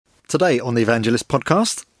Today on the Evangelist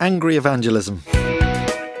podcast, Angry Evangelism.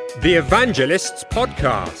 The Evangelists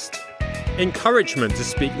podcast. Encouragement to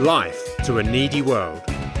speak life to a needy world.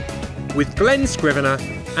 With Glenn Scrivener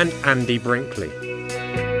and Andy Brinkley.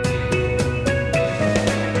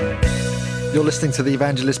 You're listening to the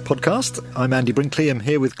Evangelist podcast. I'm Andy Brinkley. I'm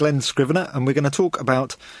here with Glenn Scrivener, and we're going to talk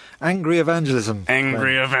about angry evangelism.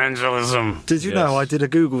 Angry evangelism. Did you know I did a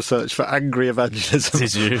Google search for angry evangelism?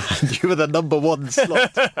 Did you? You were the number one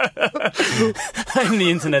slot. I'm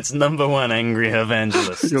the internet's number one angry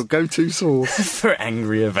evangelist. Your go-to source. For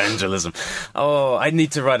angry evangelism. Oh, I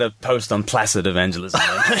need to write a post on placid evangelism.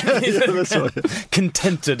 Yeah, that's right.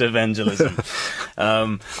 Contented evangelism.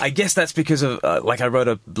 I guess that's because of, I wrote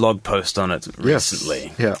a blog post on it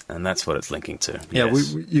recently. Yes. Yeah. And that's what it's linking to. Yeah,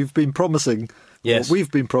 Yes. you've been promising... Yes. Well, we've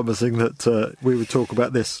been promising that we would talk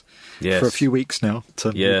about this for a few weeks now.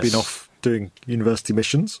 We've been off doing university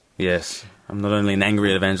missions. Yes. I'm not only an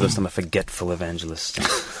angry evangelist, I'm a forgetful evangelist.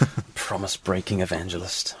 Promise-breaking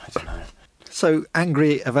evangelist. I don't know. So,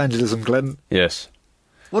 angry evangelism, Glenn. Yes.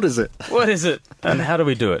 What is it? What is it? And how do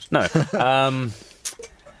we do it? No.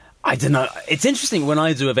 I don't know. It's interesting. When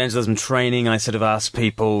I do evangelism training, I sort of ask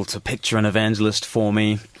people to picture an evangelist for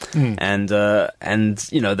me. And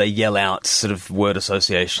they yell out sort of word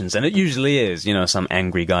associations. And it usually is, some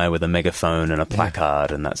angry guy with a megaphone and a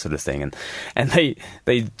placard and that sort of thing. And they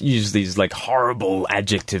use these like horrible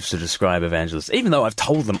adjectives to describe evangelists, even though I've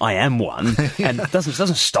told them I am one. And it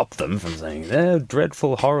doesn't stop them from saying they're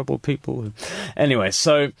dreadful, horrible people. Anyway,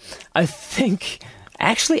 so I think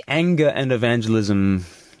actually anger and evangelism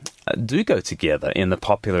do go together in the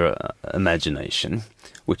popular imagination,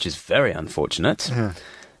 which is very unfortunate. Yeah.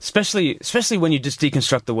 Especially when you just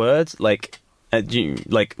deconstruct the words.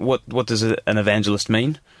 What does an evangelist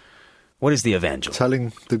mean? What is the evangel?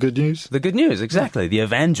 Telling the good news? The good news, exactly. The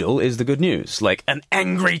evangel is the good news. Like an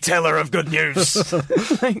angry teller of good news.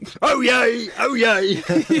 Oh yay! Oh yay!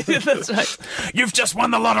 Yeah, that's right. You've just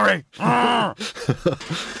won the lottery!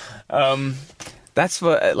 That's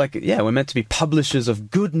what, we're meant to be publishers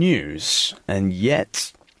of good news, and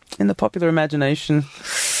yet, in the popular imagination,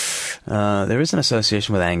 there is an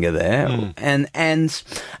association with anger there, and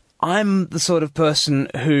I'm the sort of person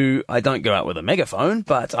who, I don't go out with a megaphone,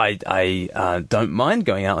 but I don't mind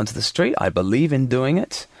going out onto the street. I believe in doing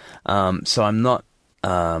it, so I'm not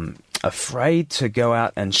afraid to go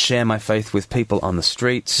out and share my faith with people on the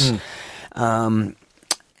streets.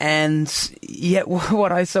 And yet,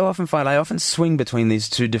 what I so often find, I often swing between these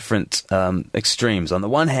two different extremes. On the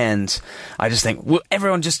one hand, I just think, well,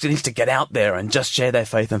 everyone just needs to get out there and just share their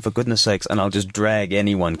faith, and for goodness sakes, and I'll just drag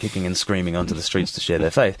anyone kicking and screaming onto the streets to share their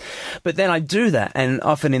faith. But then I do that, and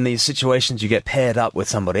often in these situations, you get paired up with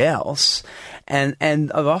somebody else. And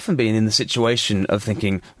I've often been in the situation of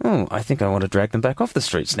thinking, I think I want to drag them back off the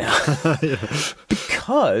streets now.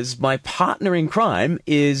 Because my partner in crime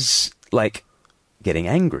is, getting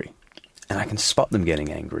angry, and I can spot them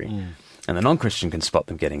getting angry, and the non-Christian can spot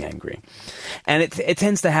them getting angry, and it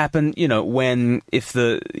tends to happen, if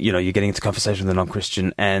you're getting into conversation with a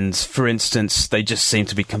non-Christian, and for instance, they just seem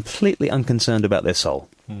to be completely unconcerned about their soul,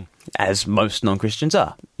 as most non-Christians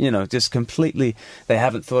are, just completely, they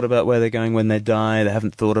haven't thought about where they're going when they die, they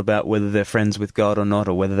haven't thought about whether they're friends with God or not,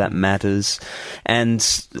 or whether that matters, and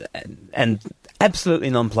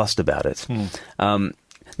absolutely nonplussed about it.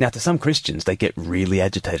 Now, to some Christians, they get really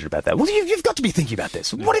agitated about that. Well, you've got to be thinking about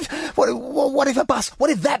this. What if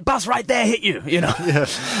that bus right there hit you? Yeah.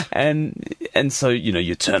 And so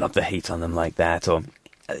you turn up the heat on them like that, or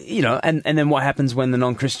and then what happens when the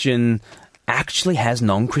non-Christian actually has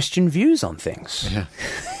non-Christian views on things? Yeah.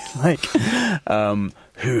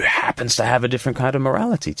 Who happens to have a different kind of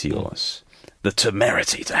morality to yours? The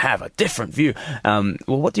temerity to have a different view. Well,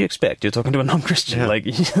 what do you expect? You're talking to a non-Christian,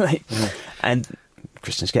 and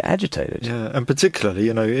Christians get agitated. Yeah, and particularly,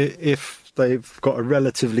 if they've got a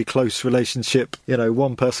relatively close relationship,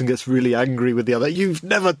 one person gets really angry with the other. You've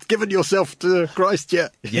never given yourself to Christ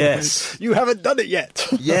yet. Yes. You haven't done it yet.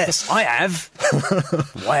 Yes, I have.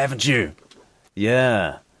 Why haven't you?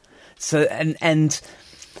 Yeah. So, and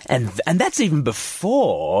that's even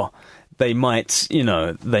before they might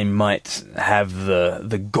have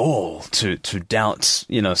the gall to doubt,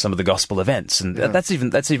 some of the gospel events. And that's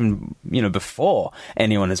even, before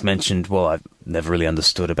anyone has mentioned, well, I've never really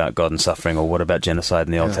understood about God and suffering, or what about genocide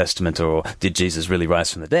in the Old Testament, or did Jesus really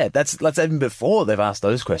rise from the dead? That's even before they've asked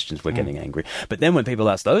those questions, we're getting angry. But then when people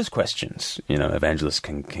ask those questions, evangelists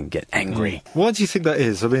can get angry. Why do you think that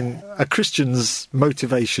is? I mean, a Christian's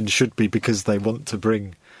motivation should be because they want to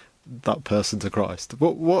bring that person to Christ.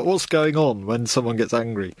 What's going on when someone gets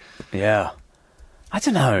angry? Yeah. I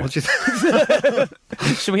don't know. What do you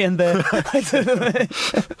think? Should we end there?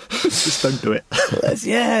 Just don't do it.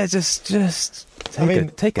 Just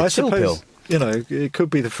take a chill pill. You know, it could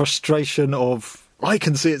be the frustration of, I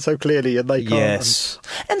can see it so clearly and they can't. Yes.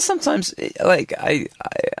 And sometimes, like, I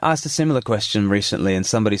asked a similar question recently and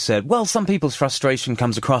somebody said, well, some people's frustration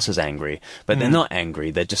comes across as angry, but they're not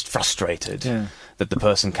angry, they're just frustrated that the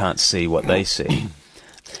person can't see what they see.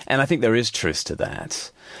 And I think there is truth to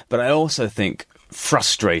that. But I also think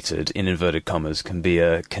frustrated, in inverted commas, can be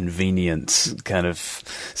a convenient kind of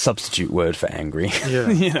substitute word for angry.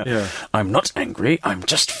 Yeah. I'm not angry, I'm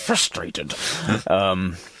just frustrated.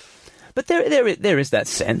 But there is that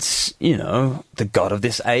sense, you know, the God of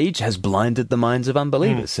this age has blinded the minds of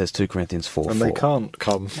unbelievers, says 2 Corinthians 4:4. And they can't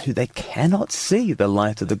come. They cannot see the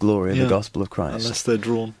light of the glory of the gospel of Christ. Unless they're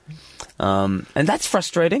drawn. And that's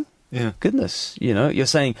frustrating. Yeah. Goodness, you know, you're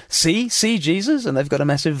saying, see Jesus, and they've got a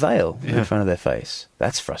massive veil in front of their face.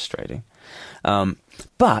 That's frustrating.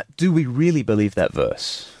 But do we really believe that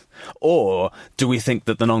verse? Or do we think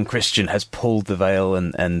that the non-Christian has pulled the veil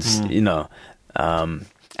and you know...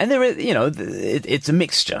 and there is, you know, it's a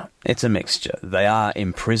mixture. It's a mixture. They are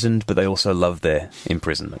imprisoned, but they also love their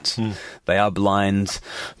imprisonment. They are blind,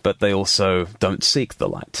 but they also don't seek the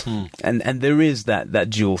light. And there is that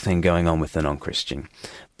dual thing going on with the non-Christian.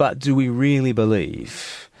 But do we really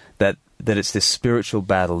believe that it's this spiritual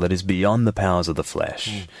battle that is beyond the powers of the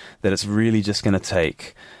flesh, that it's really just going to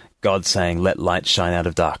take God saying, let light shine out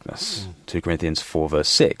of darkness, 2 Corinthians 4 verse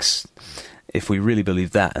 6, if we really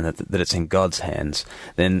believe that and that it's in God's hands,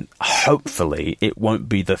 then hopefully it won't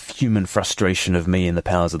be the human frustration of me and the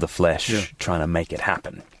powers of the flesh trying to make it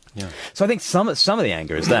happen. Yeah. So I think some of the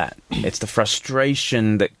anger is that. It's the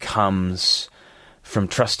frustration that comes from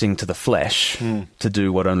trusting to the flesh to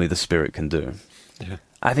do what only the Spirit can do. Yeah.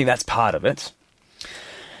 I think that's part of it.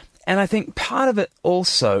 And I think part of it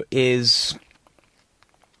also is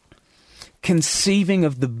conceiving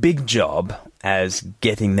of the big job as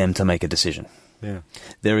getting them to make a decision. Yeah.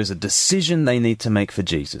 There is a decision they need to make for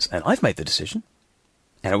Jesus. And I've made the decision.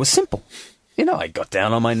 And it was simple. You know, I got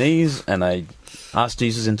down on my knees and I asked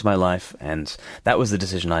Jesus into my life, and that was the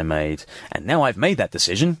decision I made. And now I've made that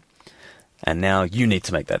decision, and now you need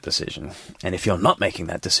to make that decision. And if you're not making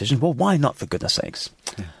that decision, well, why not, for goodness sakes?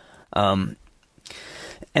 Yeah.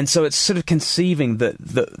 And so it's sort of conceiving that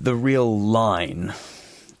the real line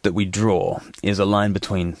that we draw is a line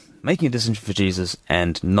between making a decision for Jesus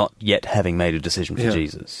and not yet having made a decision for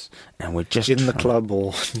Jesus. And we're just in the club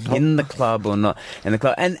or not. In the club or not in the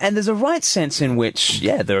club. And there's a right sense in which,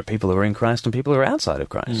 there are people who are in Christ and people who are outside of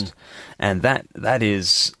Christ. And that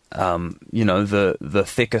is, you know, the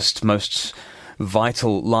thickest, most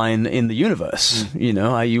vital line in the universe. You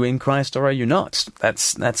know, are you in Christ or are you not?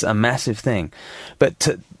 That's a massive thing. But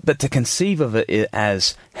to conceive of it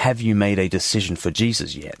as, have you made a decision for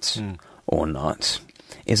Jesus yet or not,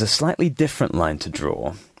 is a slightly different line to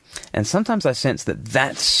draw. And sometimes I sense that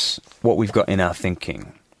that's what we've got in our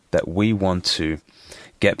thinking, that we want to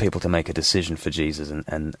get people to make a decision for Jesus.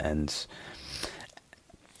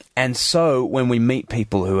 And so when we meet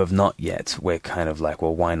people who have not yet, we're kind of like,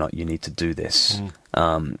 well, why not? You need to do this.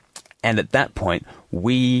 And at that point,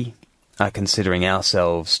 we are considering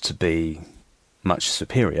ourselves to be much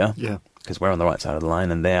superior, because we're on the right side of the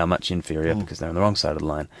line, and they are much inferior because they're on the wrong side of the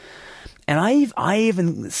line. And I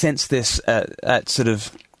even sense this at sort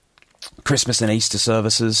of Christmas and Easter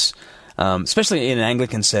services, especially in an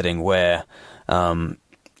Anglican setting where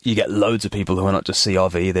you get loads of people who are not just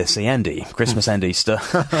C.R.V., they're C&D, Christmas and Easter,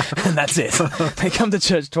 and that's it. They come to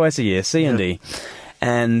church twice a year, C&D.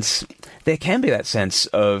 And there can be that sense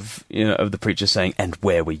of, you know, of the preacher saying, and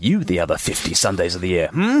where were you the other 50 Sundays of the year?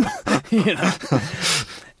 You know,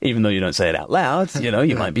 even though you don't say it out loud, you know,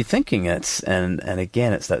 you might be thinking it. And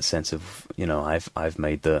again, it's that sense of, you know, I've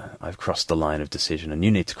crossed the line of decision, and you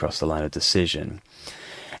need to cross the line of decision.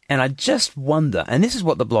 And I just wonder, and this is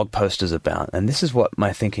what the blog post is about, and this is what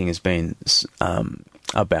my thinking has been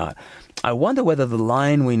about. I wonder whether the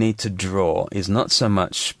line we need to draw is not so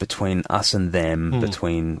much between us and them,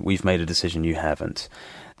 between we've made a decision, you haven't.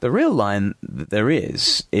 The real line that there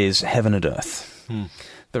is heaven and earth.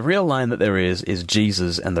 The real line that there is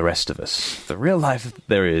Jesus and the rest of us. The real life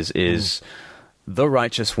there is the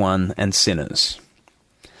righteous one and sinners.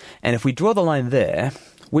 And if we draw the line there,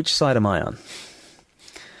 which side am I on?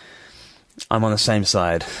 I'm on the same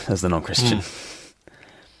side as the non-Christian.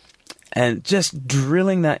 And just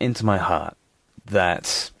drilling that into my heart,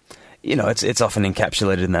 that, you know, it's often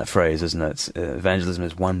encapsulated in that phrase, isn't it? Evangelism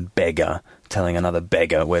is one beggar telling another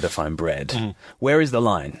beggar where to find bread. Where is the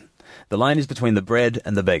line? The line is between the bread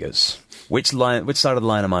and the beggars. Which side of the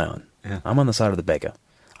line am I on? Yeah. I'm on the side of the beggar.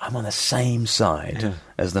 I'm on the same side Yeah.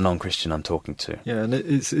 as the non-Christian I'm talking to. Yeah, and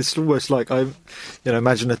it's almost like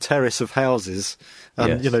imagine a terrace of houses,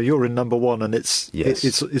 and Yes. you're in number one, and it's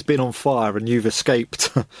been on fire, and you've escaped.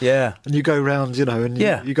 Yeah. And you go round, and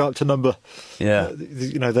you go up to number,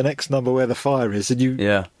 the next number where the fire is,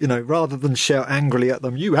 and rather than shout angrily at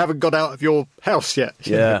them, you haven't got out of your house yet.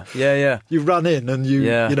 You run in and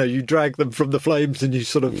you drag them from the flames, and you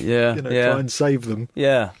sort of try and save them.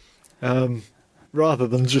 Yeah. Rather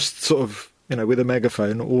than just sort of, with a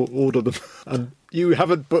megaphone, or order them. And you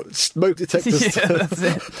haven't put smoke detectors. Yeah, that's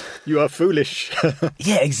it. You are foolish.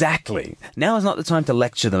 Yeah, exactly. Now is not the time to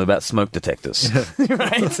lecture them about smoke detectors. Yeah.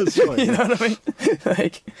 Right? That's right. You know what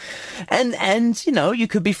I mean? And you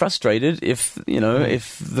could be frustrated if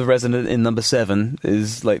the resident in number 7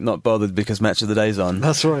 is like not bothered because Match of the Day's on.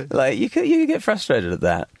 That's right. Like you could get frustrated at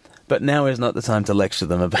that. But now is not the time to lecture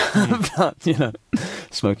them about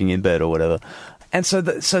smoking in bed or whatever. And so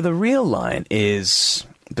the real line is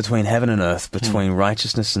between heaven and earth, between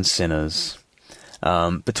righteousness and sinners,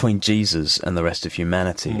 between Jesus and the rest of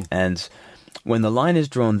humanity. And when the line is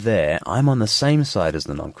drawn there, I'm on the same side as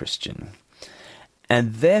the non-Christian.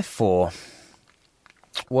 And therefore,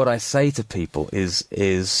 what I say to people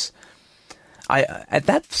is at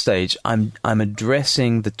that stage, I'm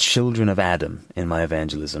addressing the children of Adam in my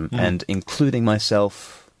evangelism and including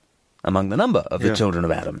myself among the number of the children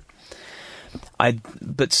of Adam.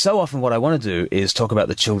 But so often what I want to do is talk about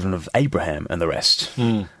the children of Abraham and the rest.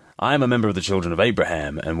 I'm a member of the children of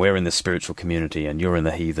Abraham, and we're in this spiritual community, and you're in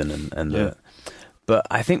the heathen. But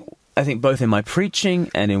I think both in my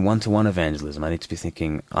preaching and in one-to-one evangelism, I need to be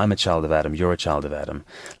thinking, I'm a child of Adam, you're a child of Adam.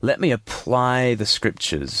 Let me apply the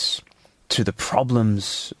scriptures to the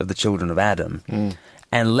problems of the children of Adam,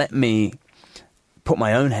 and let me put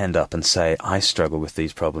my own hand up and say, I struggle with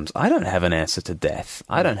these problems. I don't have an answer to death.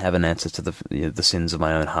 I don't have an answer to the sins of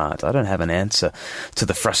my own heart. I don't have an answer to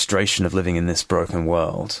the frustration of living in this broken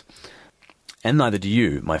world. And neither do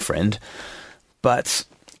you, my friend. But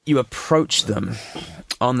you approach them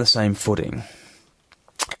on the same footing.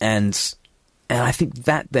 And I think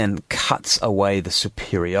that then cuts away the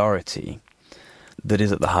superiority that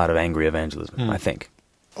is at the heart of angry evangelism, I think.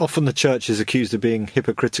 Often the church is accused of being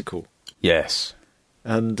hypocritical. Yes.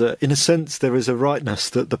 And in a sense, there is a rightness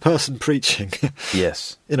that the person preaching,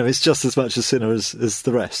 yes, is just as much a sinner as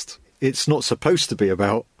the rest. It's not supposed to be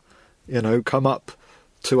about, come up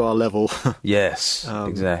to our level. Yes,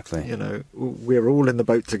 exactly. We're all in the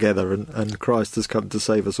boat together, and Christ has come to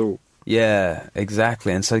save us all. Yeah,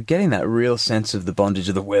 exactly. And so getting that real sense of the bondage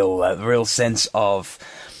of the will, that real sense of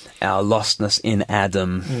our lostness in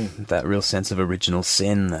Adam, that real sense of original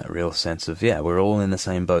sin, that real sense of, we're all in the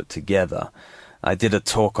same boat together. I did a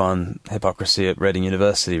talk on hypocrisy at Reading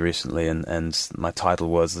University recently, and my title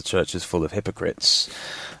was "The Church is Full of Hypocrites."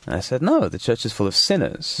 And I said, no, the church is full of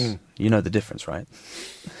sinners. You know the difference, right?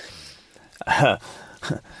 A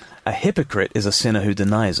hypocrite is a sinner who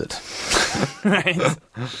denies it. Right?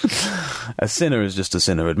 A sinner is just a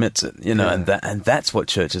sinner who admits it, and that's what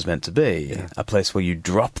church is meant to be, a place where you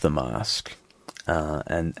drop the mask,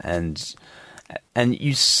 and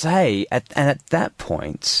you say, at that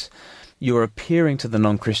point, you're appearing to the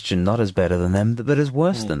non-Christian not as better than them, but as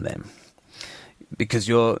worse than them, because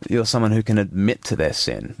you're someone who can admit to their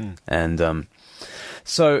sin, and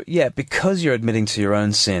because you're admitting to your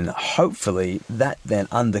own sin, hopefully that then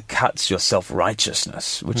undercuts your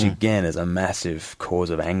self-righteousness, which again is a massive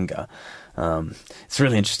cause of anger. It's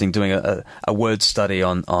really interesting doing a word study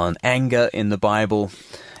on anger in the Bible,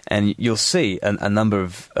 and you'll see a number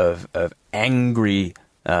of angry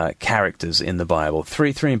characters in the Bible.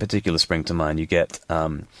 Three in particular spring to mind. You get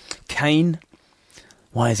Cain.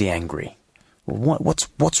 Why is he angry? Well,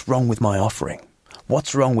 what's wrong with my offering?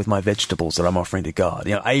 What's wrong with my vegetables that I'm offering to God?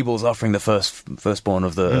 Abel's offering the firstborn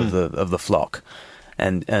of the flock,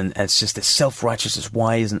 and it's just this self-righteousness.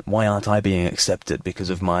 Why aren't I being accepted because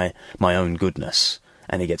of my own goodness?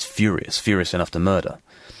 And he gets furious enough to murder.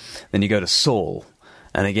 Then you go to Saul.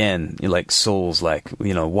 And again, Saul's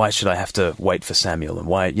why should I have to wait for Samuel? And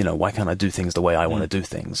why can't I do things the way I want to do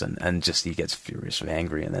things? And just he gets furious and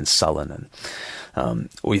angry and then sullen. And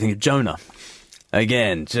or you think of Jonah.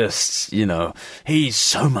 Again, just, he's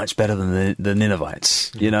so much better than the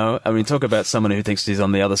Ninevites, talk about someone who thinks he's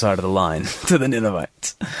on the other side of the line to the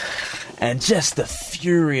Ninevites. And just the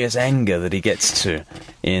furious anger that he gets to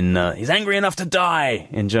he's angry enough to die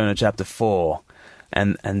in Jonah chapter 4.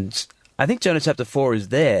 And I think Jonah chapter 4 is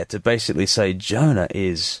there to basically say Jonah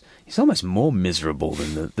he's almost more miserable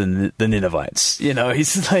than the Ninevites.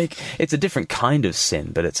 He's it's a different kind of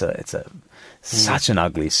sin, but it's a Such an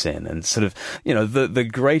ugly sin. And sort of, the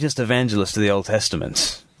greatest evangelist of the Old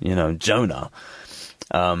Testament, Jonah,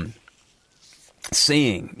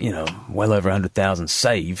 seeing, well over 100,000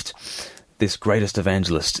 saved, this greatest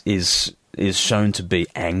evangelist is shown to be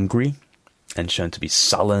angry and shown to be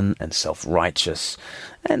sullen and self-righteous,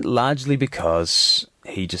 and largely because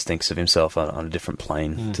he just thinks of himself on a different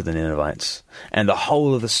plane to the Ninevites. And the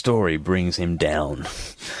whole of the story brings him down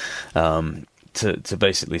to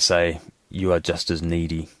basically say, you are just as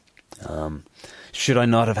needy. Should I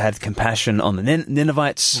not have had compassion on the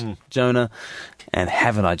Ninevites, Jonah? And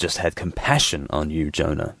haven't I just had compassion on you,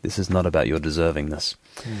 Jonah? This is not about your deservingness.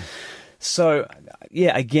 So,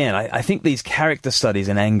 yeah, again, I think these character studies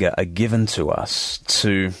in anger are given to us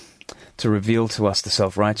to reveal to us the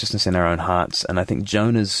self-righteousness in our own hearts. And I think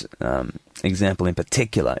Jonah's example in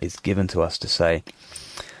particular is given to us to say,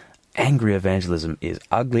 angry evangelism is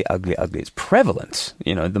ugly, ugly, ugly. It's prevalent.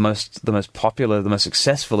 The most popular, the most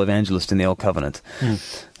successful evangelist in the Old Covenant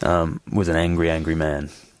was an angry, angry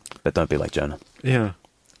man. But don't be like Jonah. Yeah.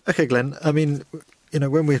 Okay, Glenn. I mean,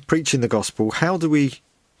 when we're preaching the gospel, how do we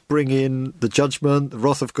bring in the judgment, the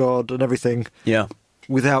wrath of God and everything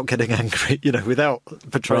without getting angry, without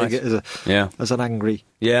portraying it as an angry...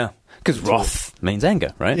 Yeah, because wrath means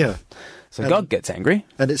anger, right? Yeah. So God gets angry.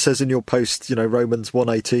 And it says in your post, Romans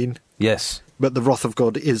 1:18. Yes. But the wrath of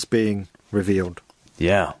God is being revealed.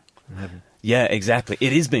 Yeah. Yeah, exactly.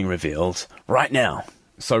 It is being revealed right now.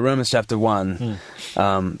 So Romans chapter 1,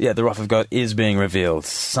 the wrath of God is being revealed.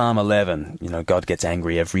 Psalm 11, God gets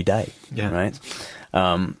angry every day, right?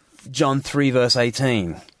 John 3 verse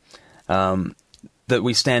 18, that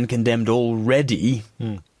we stand condemned already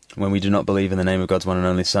when we do not believe in the name of God's one and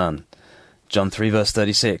only Son. John 3 verse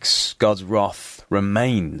 36, God's wrath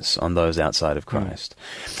remains on those outside of Christ.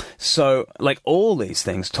 So, all these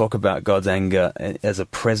things talk about God's anger as a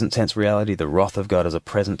present tense reality, the wrath of God as a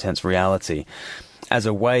present tense reality, as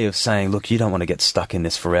a way of saying, look, you don't want to get stuck in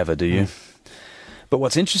this forever, do you? But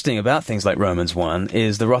what's interesting about things like Romans 1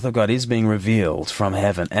 is the wrath of God is being revealed from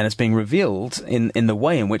heaven, and it's being revealed in the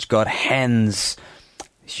way in which God hands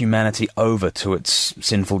humanity over to its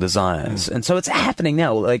sinful desires. And so it's happening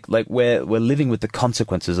now, we're living with the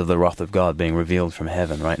consequences of the wrath of God being revealed from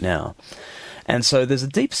heaven right now. And so there's a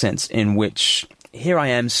deep sense in which here I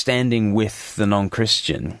am standing with the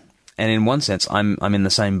non-Christian, and in one sense I'm in the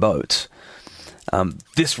same boat.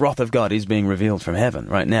 This wrath of God is being revealed from heaven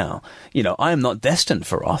right now. I am not destined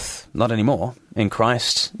for wrath, not anymore. In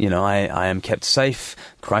Christ, I am kept safe.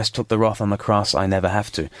 Christ took the wrath on the cross. I never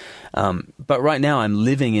have to. But right now I'm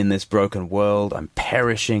living in this broken world. I'm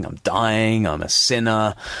perishing. I'm dying. I'm a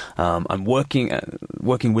sinner. I'm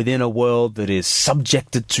working within a world that is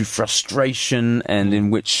subjected to frustration and in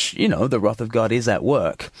which, the wrath of God is at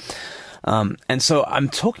work. And so I'm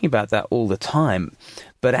talking about that all the time.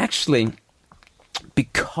 But actually,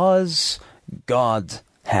 because God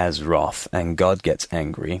has wrath and God gets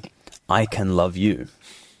angry, I can love you.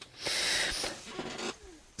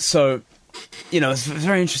 So, it's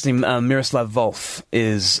very interesting. Miroslav Volf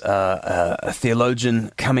is a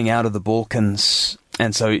theologian coming out of the Balkans.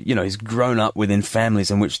 And so, he's grown up within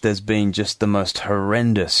families in which there's been just the most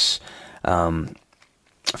horrendous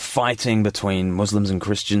fighting between Muslims and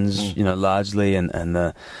Christians, largely, and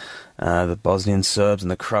the Bosnian Serbs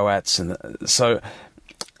and the Croats, and so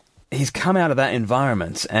he's come out of that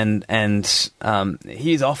environment, and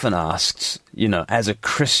he's often asked, as a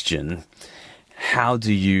Christian, how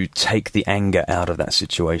do you take the anger out of that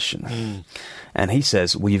situation? And he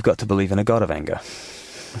says, well, you've got to believe in a God of anger.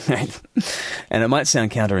 And it might sound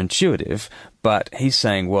counterintuitive, but he's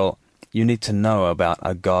saying, well, you need to know about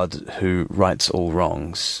a God who rights all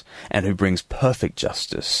wrongs and who brings perfect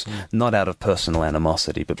justice, not out of personal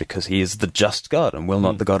animosity, but because he is the just God and will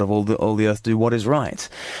not the God of all the earth do what is right.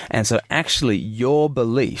 And so actually your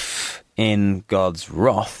belief in God's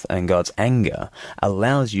wrath and God's anger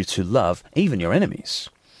allows you to love even your enemies.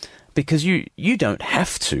 Because you don't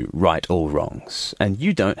have to right all wrongs, and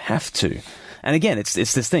you don't have to. And again, it's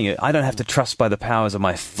this thing, I don't have to trust by the powers of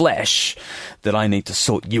my flesh that I need to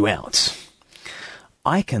sort you out.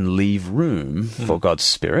 I can leave room for God's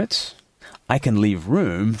Spirit. I can leave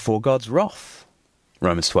room for God's wrath.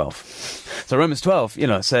 Romans 12. So Romans 12,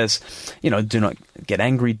 says, do not get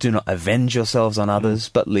angry, do not avenge yourselves on others,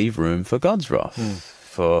 but leave room for God's wrath.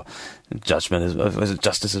 For judgment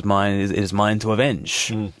justice is mine, it is mine to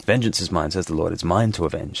avenge. Vengeance is mine, says the Lord, it's mine to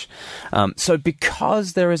avenge. So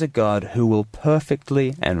because there is a God who will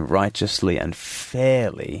perfectly and righteously and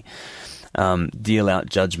fairly deal out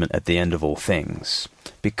judgment at the end of all things,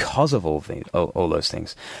 because of all those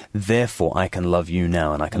things. Therefore, I can love you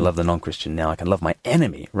now, and I can love the non-Christian now. I can love my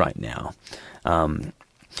enemy right now. And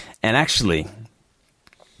actually,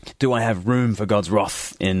 do I have room for God's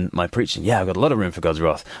wrath in my preaching? Yeah, I've got a lot of room for God's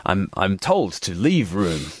wrath. I'm told to leave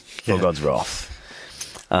room for God's wrath.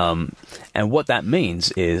 And what that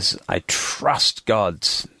means is I trust God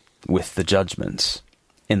with the judgment.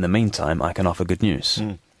 In the meantime, I can offer good news.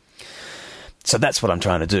 So that's what I'm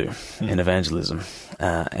trying to do in evangelism.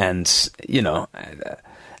 And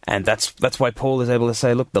that's why Paul is able to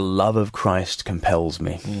say, look, the love of Christ compels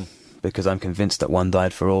me, because I'm convinced that one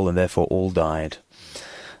died for all, and therefore all died.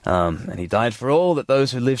 And he died for all, that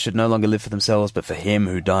those who live should no longer live for themselves, but for him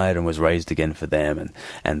who died and was raised again for them.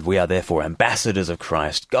 And we are therefore ambassadors of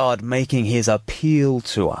Christ, God making his appeal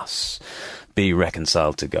to us, be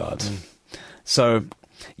reconciled to God. So,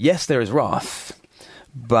 yes, there is wrath,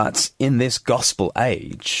 but in this gospel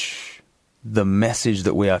age, the message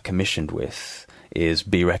that we are commissioned with is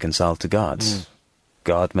be reconciled to God.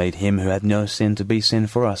 God made him who had no sin to be sin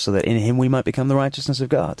for us, so that in him we might become the righteousness of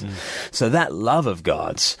God. So that love of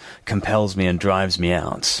God's compels me and drives me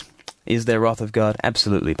out. Is there wrath of God?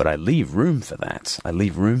 Absolutely, but I leave room for that. I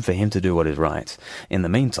leave room for him to do what is right. In the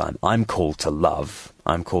meantime, I'm called to love.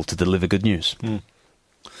 I'm called to deliver good news.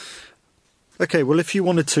 Okay, well, if you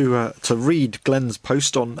wanted to read Glenn's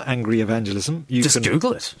post on angry evangelism, you can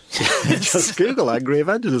Google it. Just Google angry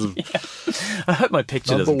evagelism. Yeah. I hope my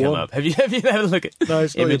picture doesn't come up. Have you had a look at No,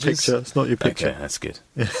 it's not images? your picture. It's not your picture. Okay, that's good.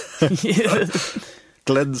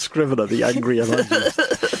 Glenn Scrivener, the angry evangelist.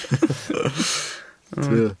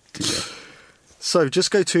 So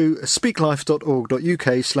just go to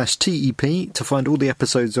speaklife.org.uk/TEP to find all the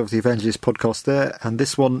episodes of the Evangelist podcast there. And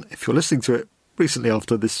this one, if you're listening to it recently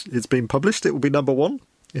after it's been published, it will be number 1.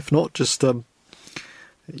 If not, just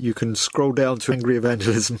you can scroll down to Angry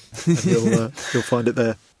Evangelism and you'll find it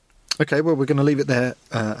there. Okay, well, we're going to leave it there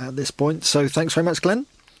at this point. So thanks very much, Glenn.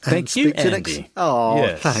 Thank you, Andy.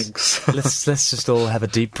 Yes. Thanks. Let's just all have a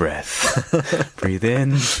deep breath. Breathe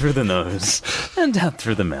in through the nose and out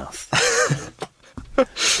through the mouth.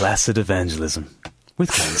 Placid evangelism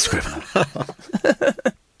with Glenn Scrivener.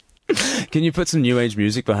 Can you put some New Age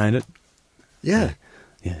music behind it? Yeah.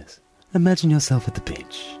 Yes. Imagine yourself at the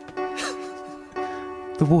beach.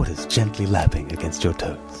 The water's gently lapping against your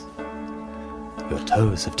toes. Your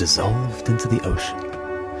toes have dissolved into the ocean.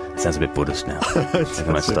 It sounds a bit Buddhist now. Look at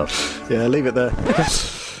my stuff. Yeah, leave it there.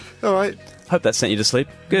 All right. Hope that sent you to sleep.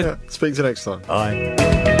 Good. Yeah, speak to you next time.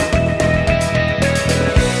 Bye.